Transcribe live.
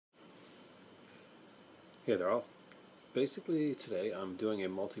Hey there all. Basically today I'm doing a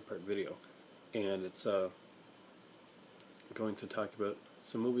multi-part video, and it's going to talk about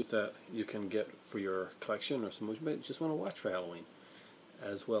some movies that you can get for your collection, or some movies you might just want to watch for Halloween,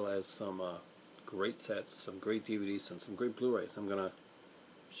 as well as some great sets, some great DVDs, and some great Blu-rays. I'm going to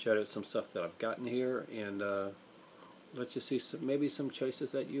shout out some stuff that I've gotten here and let you see maybe some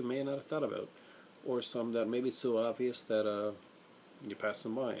choices that you may not have thought about, or some that may be so obvious that you pass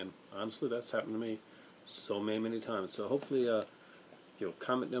them by. And honestly, that's happened to me so many times. So hopefully you'll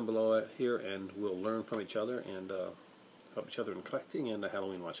comment down below here, and we'll learn from each other and help each other in collecting and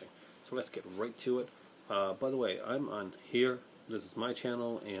Halloween watching. So let's get right to it. By the way, I'm on here. This is my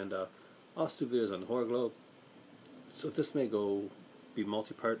channel, and I also do videos on the Horror Globe. So this may be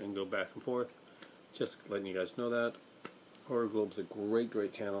multi-part and go back and forth. Just letting you guys know that. Horror Globe is a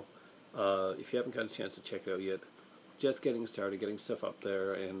great channel. If you haven't got a chance to check it out yet, just getting started, getting stuff up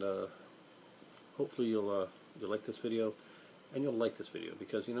there, and hopefully you'll like this video, and you'll like this video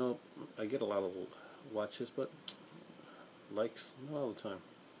because, you know, I get a lot of watches, but likes not all the time.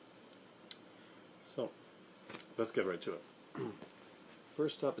 So let's get right to it.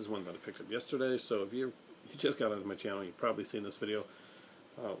 First up is one that I picked up yesterday. So if you just got onto my channel, you've probably seen this video.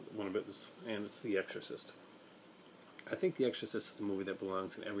 One about this, and it's The Exorcist. I think The Exorcist is a movie that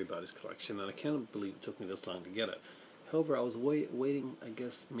belongs in everybody's collection, and I can't believe it took me this long to get it. However, I was waiting, I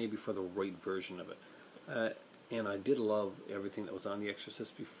guess, maybe for the right version of it. And I did love everything that was on The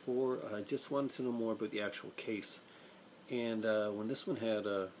Exorcist before. I just wanted to know more about the actual case. And when this one had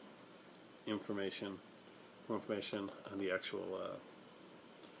more information on the actual,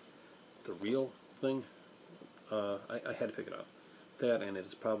 the real thing, I had to pick it up. That, and it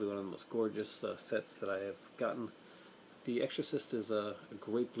is probably one of the most gorgeous sets that I have gotten. The Exorcist is a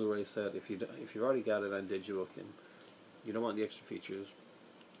great Blu-ray set. If you already got it on digital and you don't want the extra features,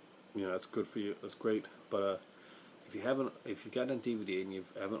 you know, that's good for you. That's great. But if you got it on DVD and you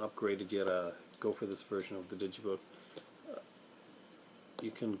haven't upgraded yet, go for this version of the Digibook.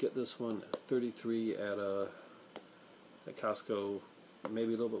 You can get this one at $33 at Costco,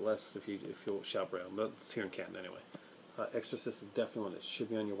 maybe a little bit less if you'll shop around. But it's here in Canada anyway. Exorcist is definitely one that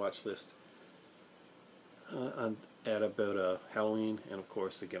should be on your watch list at about Halloween, and of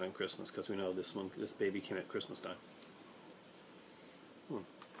course again on Christmas, because we know this baby came at Christmas time.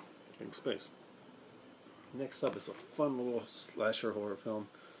 Big space. Next up is a fun little slasher horror film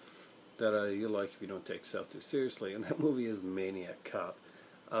that you'll like if you don't take yourself too seriously, and that movie is Maniac Cop.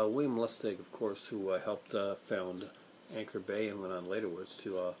 William Lustig, of course, who helped found Anchor Bay and went on laterwards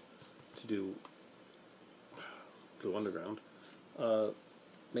to do Blue Underground,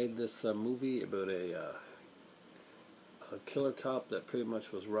 made this movie about a killer cop that pretty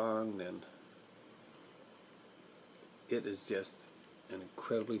much was wronged, and it is just an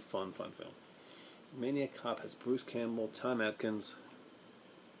incredibly fun film. Maniac Cop has Bruce Campbell, Tom Atkins,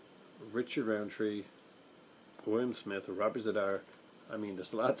 Richard Roundtree, William Smith, Robert Z'Dar. I mean,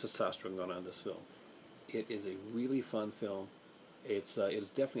 there's a lot of testosterone going on in this film. It is a really fun film. It's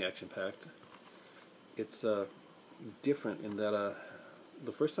definitely action-packed. It's different in that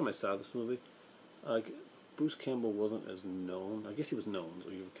the first time I saw this movie, Bruce Campbell wasn't as known. I guess he was known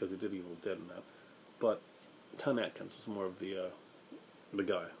because he did Evil Dead and that, but Tom Atkins was more of the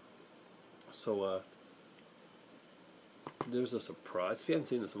guy. So there's a surprise. If you haven't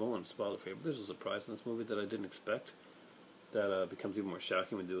seen this, I won't spoil it for you, but there's a surprise in this movie that I didn't expect. That becomes even more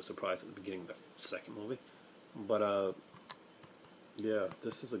shocking when you do a surprise at the beginning of the second movie. But yeah,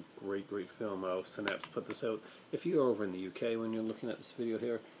 this is a great film. Synapse put this out. If you're over in the UK when you're looking at this video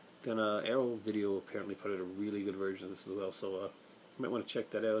here, then Arrow Video apparently put out a really good version of this as well. So you might want to check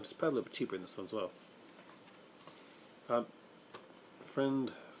that out. It's probably a little bit cheaper in this one as well.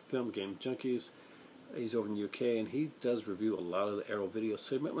 Friend Film Game Junkies, he's over in the UK, and he does review a lot of the Arrow videos,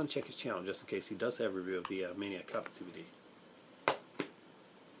 so you might want to check his channel just in case he does have a review of the Maniac Cop DVD.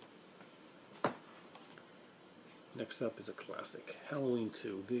 Next up is a classic, Halloween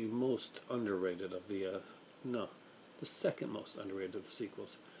 2, the most underrated of the second most underrated of the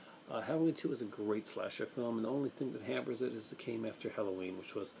sequels. Halloween 2 is a great slasher film, and the only thing that hampers it is it came after Halloween,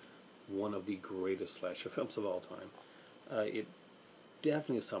 which was one of the greatest slasher films of all time. It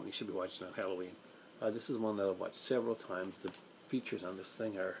definitely is something you should be watching on Halloween. This is one that I've watched several times. The features on this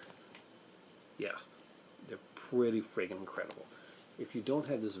thing are, yeah, they're pretty friggin' incredible. If you don't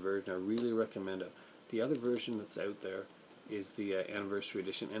have this version, I really recommend it. The other version that's out there is the Anniversary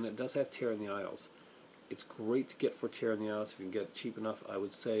Edition, and it does have Tear in the Aisles. It's great to get for Tear in the Aisles if you can get it cheap enough. I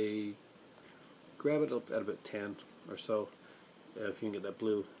would say grab it up at about 10 or so if you can get that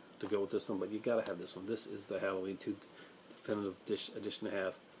blue to go with this one, but you gotta have this one. This is the Halloween 2 definitive edition to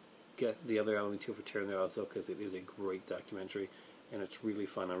have. get the other Halloween 2 for Tearing the Aisles because it is a great documentary and it's really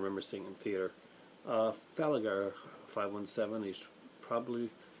fun. I remember seeing it in theater. Falagar 517, he's probably,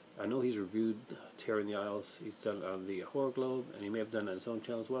 I know he's reviewed Tearing the Aisles. He's done it on the Horror Globe, and he may have done it on his own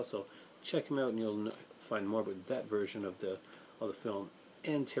channel as well. So check him out, and you'll find more about that version of the film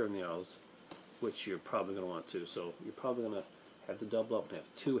and Tearing the Aisles, which you're probably going to want to. So you're probably going to have to double up and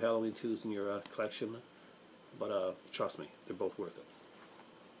have 2 Halloween 2s in your collection. But trust me, they're both worth it.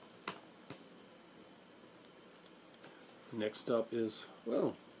 Next up is,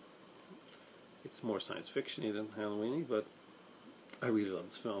 well, it's more science fiction-y than Halloween-y, but I really love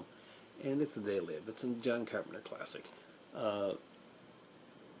this film. And it's The They Live. It's a John Carpenter classic. I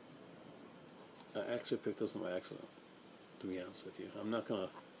actually picked this on my accident, to be honest with you. I'm not going to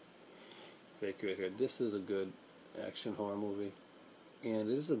fake it right here. This is a good action horror movie. And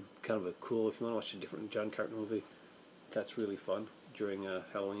it is a kind of a cool, if you want to watch a different John Carpenter movie, that's really fun during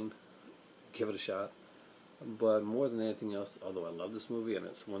Halloween. Give it a shot. But more than anything else, although I love this movie, and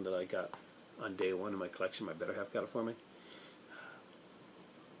it's one that I got on day 1 in my collection, my better half got it for me.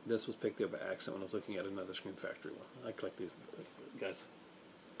 This was picked up by accident when I was looking at another Scream Factory one. I collect these guys.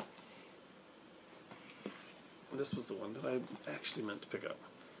 This was the one that I actually meant to pick up.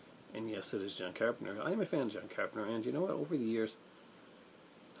 And yes, it is John Carpenter. I am a fan of John Carpenter, and you know what? Over the years,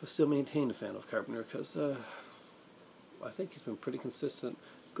 I've still maintained a fan of Carpenter because I think he's been pretty consistent.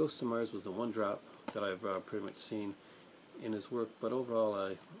 Ghost of Mars was the one drop that I've pretty much seen in his work, but overall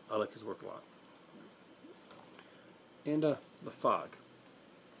I like his work a lot. And The Fog.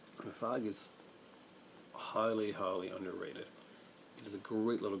 The Fog is highly, highly underrated. It is a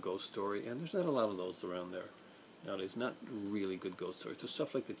great little ghost story, and there's not a lot of those around there nowadays. Not really good ghost stories. There's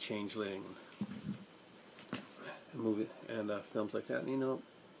stuff like The Changeling and movie and films like that. And, you know,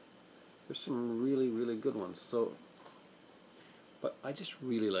 there's some really, really good ones. So, but I just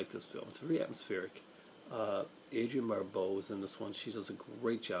really like this film. It's very atmospheric. Adrienne Barbeau is in this one. She does a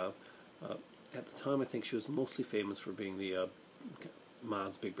great job. At the time, I think she was mostly famous for being the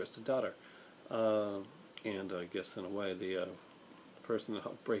Ma's big-breasted daughter. And I guess, in a way, the person that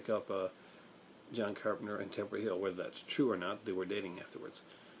helped break up John Carpenter and Temple Hill. Whether that's true or not, they were dating afterwards.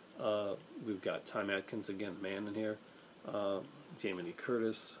 We've got Tom Atkins, again, man in here. Jamie Lee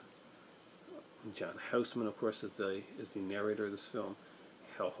Curtis. John Houseman, of course, is the narrator of this film.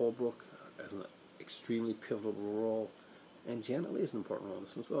 Hal Holbrook has an extremely pivotal role, and Janet Leigh is an important role in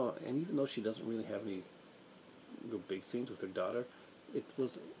this one as well. And even though she doesn't really have any real big scenes with her daughter,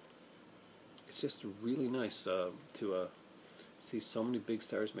 it's just really nice to see so many big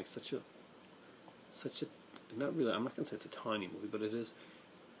stars make such a not really. I'm not going to say it's a tiny movie, but it's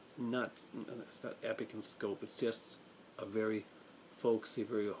not epic in scope. It's just a very folksy,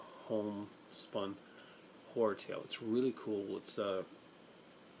 very homespun horror tale. It's really cool. It's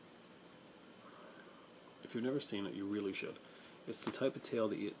if you've never seen it, you really should. It's the type of tale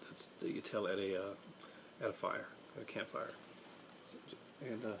that you tell at a fire, at a campfire,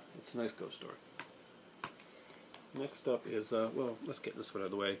 and it's a nice ghost story. Next up is well, let's get this one out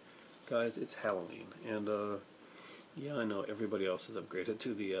of the way, guys. It's Halloween, and yeah, I know everybody else has upgraded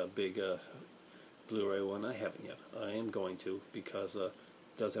to the big Blu-ray one. I haven't yet. I am going to, because it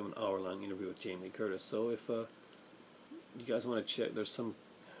does have an hour-long interview with Jamie Lee Curtis. So if you guys want to check, there's some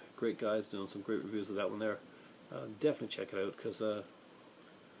great guys doing some great reviews of that one there. Definitely check it out, because it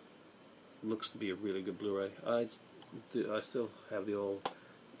looks to be a really good Blu-ray. I still have the old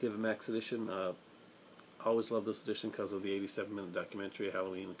David Max edition. I always loved this edition because of the 87-minute documentary of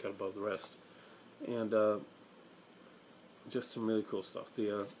Halloween cut above the rest. And just some really cool stuff.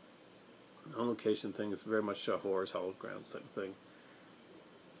 The on-location thing is very much horrors, hallowed grounds type of thing.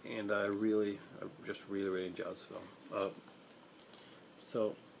 And I just really enjoyed this film.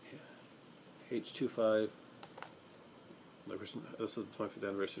 So, H25, this is the 25th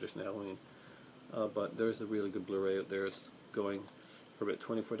anniversary edition of Halloween. But there's a really good Blu-ray out there. It's going for about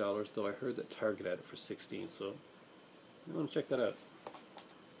 $24, though I heard that Target had it for $16, so you want to check that out.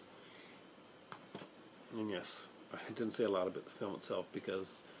 And yes, I didn't say a lot about the film itself,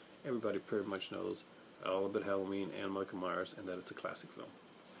 because everybody pretty much knows all about Halloween and Michael Myers, and that it's a classic film.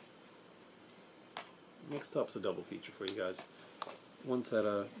 Next up's a double feature for you guys. Ones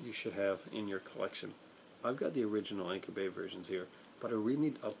that you should have in your collection. I've got the original Anchor Bay versions here, but I really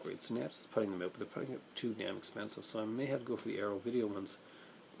need to upgrade. Synapse is putting them out, but they're putting it too damn expensive, so I may have to go for the Arrow Video ones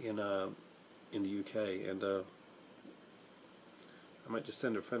in the UK, and I might just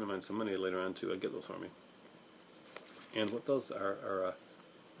send a friend of mine some money later on to get those for me. And what those are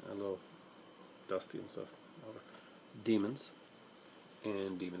a little dusty and stuff. Demons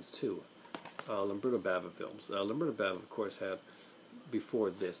and Demons 2. Lamberto Bava films. Lamberto Bava, of course, had before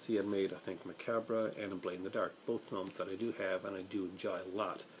this, he had made, I think, Macabre and A Blade in the Dark, both films that I do have and I do enjoy a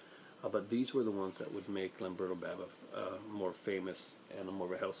lot. But these were the ones that would make Lamberto Bava more famous and more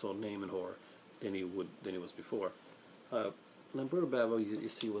of a household name in horror than he was before. Lamberto Bava, you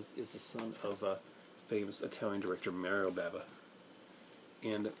see, is the son of famous Italian director Mario Bava,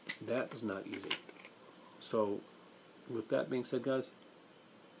 and that is not easy. So, with that being said, guys,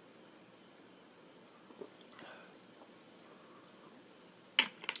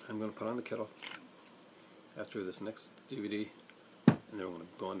 I'm going to put on the kettle after this next DVD, and then we're going to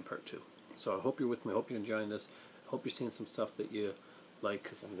go on to part 2. So I hope you're with me. I hope you're enjoying this. I hope you're seeing some stuff that you like,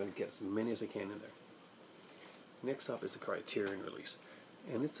 because I'm going to get as many as I can in there. Next up is a Criterion release,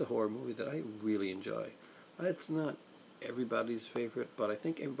 and it's a horror movie that I really enjoy. It's not everybody's favorite, but I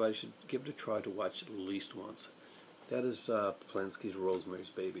think everybody should give it a try to watch at least once. That is Polanski's Rosemary's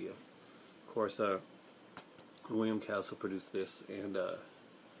Baby. Of course, William Castle produced this, and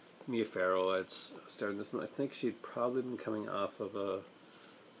Mia Farrow, it's starting this one. I think she'd probably been coming off of the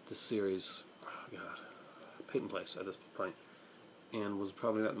series, Peyton Place at this point, and was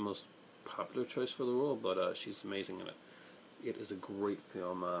probably not the most popular choice for the role, but she's amazing in it. It is a great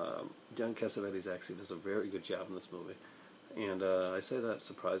film. John Cassavetes actually does a very good job in this movie, and I say that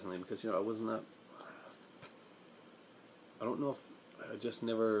surprisingly because I was not. I don't know if I just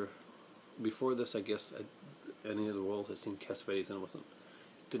never before this. I guess any of the roles I'd seen Cassavetes in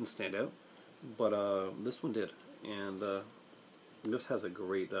didn't stand out, but this one did, and this has a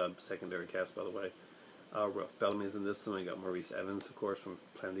great secondary cast, by the way. Ralph Bellamy's in this one. We got Maurice Evans, of course, from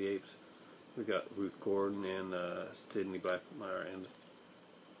Planet of the Apes. We got Ruth Gordon and Sidney Blackmire, and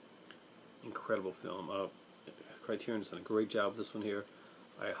incredible film. Criterion's done a great job with this one here.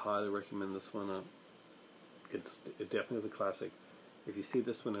 I highly recommend this one. It definitely is a classic. If you see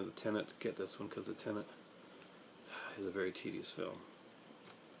this one in The Tenet, get this one, because The Tenet is a very tedious film.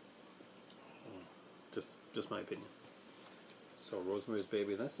 Just my opinion. So Rosemary's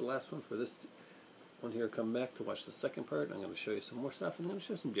Baby, that's the last one for this one here. Come back to watch the second part. I'm going to show you some more stuff, and I'm going to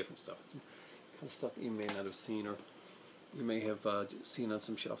show you some different stuff. Some kind of stuff that you may not have seen, or you may have seen on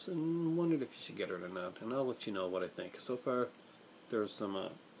some shelves and wondered if you should get it or not. And I'll let you know what I think. So far, there's some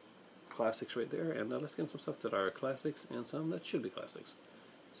classics right there, and let's get some stuff that are classics and some that should be classics.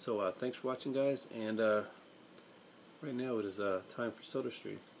 So thanks for watching, guys, and right now it is time for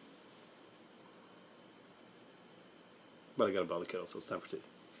SodaStream. But I got a bottle of kettle, so it's time for tea.